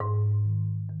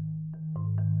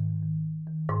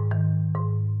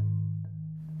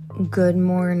Good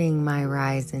morning, my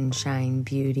rise and shine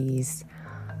beauties.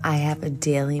 I have a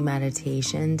daily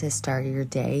meditation to start your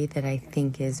day that I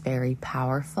think is very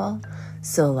powerful,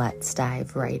 so let's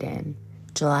dive right in.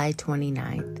 July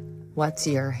 29th. What's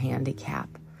your handicap?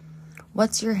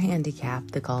 What's your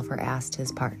handicap? The golfer asked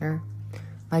his partner.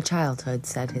 My childhood,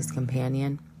 said his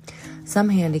companion. Some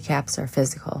handicaps are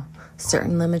physical,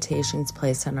 certain limitations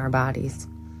placed on our bodies.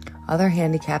 Other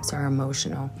handicaps are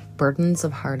emotional, burdens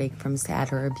of heartache from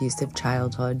sad or abusive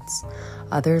childhoods.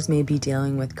 Others may be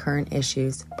dealing with current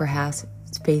issues, perhaps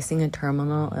facing a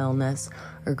terminal illness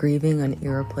or grieving an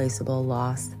irreplaceable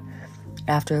loss.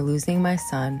 After losing my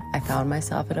son, I found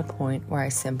myself at a point where I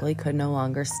simply could no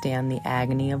longer stand the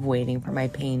agony of waiting for my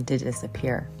pain to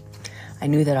disappear. I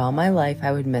knew that all my life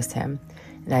I would miss him,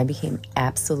 and I became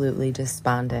absolutely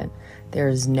despondent. There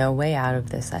is no way out of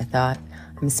this, I thought.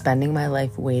 I'm spending my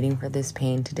life waiting for this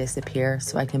pain to disappear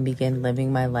so I can begin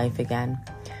living my life again.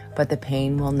 But the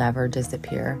pain will never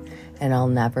disappear, and I'll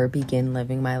never begin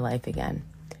living my life again.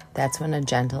 That's when a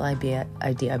gentle idea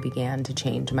began to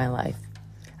change my life.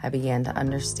 I began to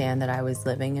understand that I was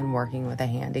living and working with a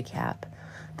handicap.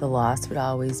 The loss would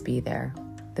always be there.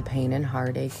 The pain and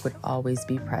heartache would always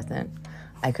be present.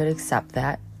 I could accept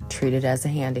that, treat it as a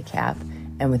handicap,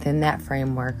 and within that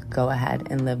framework, go ahead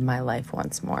and live my life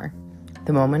once more.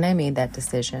 The moment I made that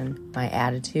decision, my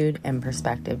attitude and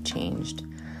perspective changed.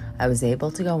 I was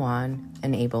able to go on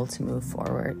and able to move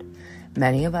forward.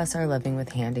 Many of us are living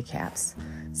with handicaps.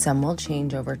 Some will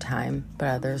change over time, but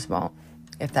others won't.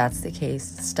 If that's the case,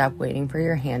 stop waiting for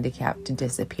your handicap to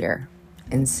disappear.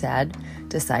 Instead,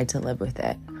 decide to live with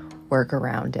it. Work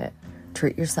around it.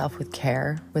 Treat yourself with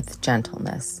care, with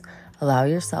gentleness. Allow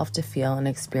yourself to feel and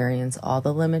experience all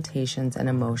the limitations and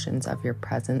emotions of your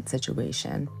present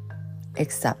situation.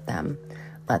 Accept them.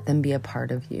 Let them be a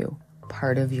part of you,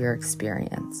 part of your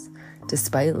experience.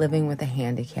 Despite living with a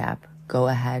handicap, go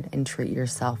ahead and treat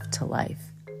yourself to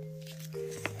life.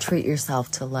 Treat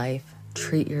yourself to life.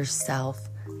 Treat yourself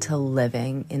to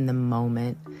living in the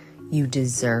moment. You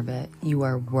deserve it. You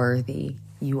are worthy.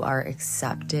 You are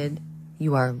accepted.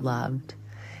 You are loved.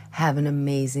 Have an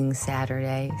amazing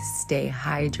Saturday. Stay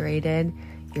hydrated.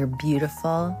 You're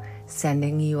beautiful.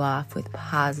 Sending you off with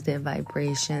positive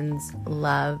vibrations,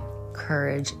 love,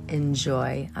 courage, and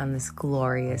joy on this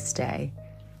glorious day.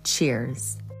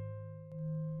 Cheers.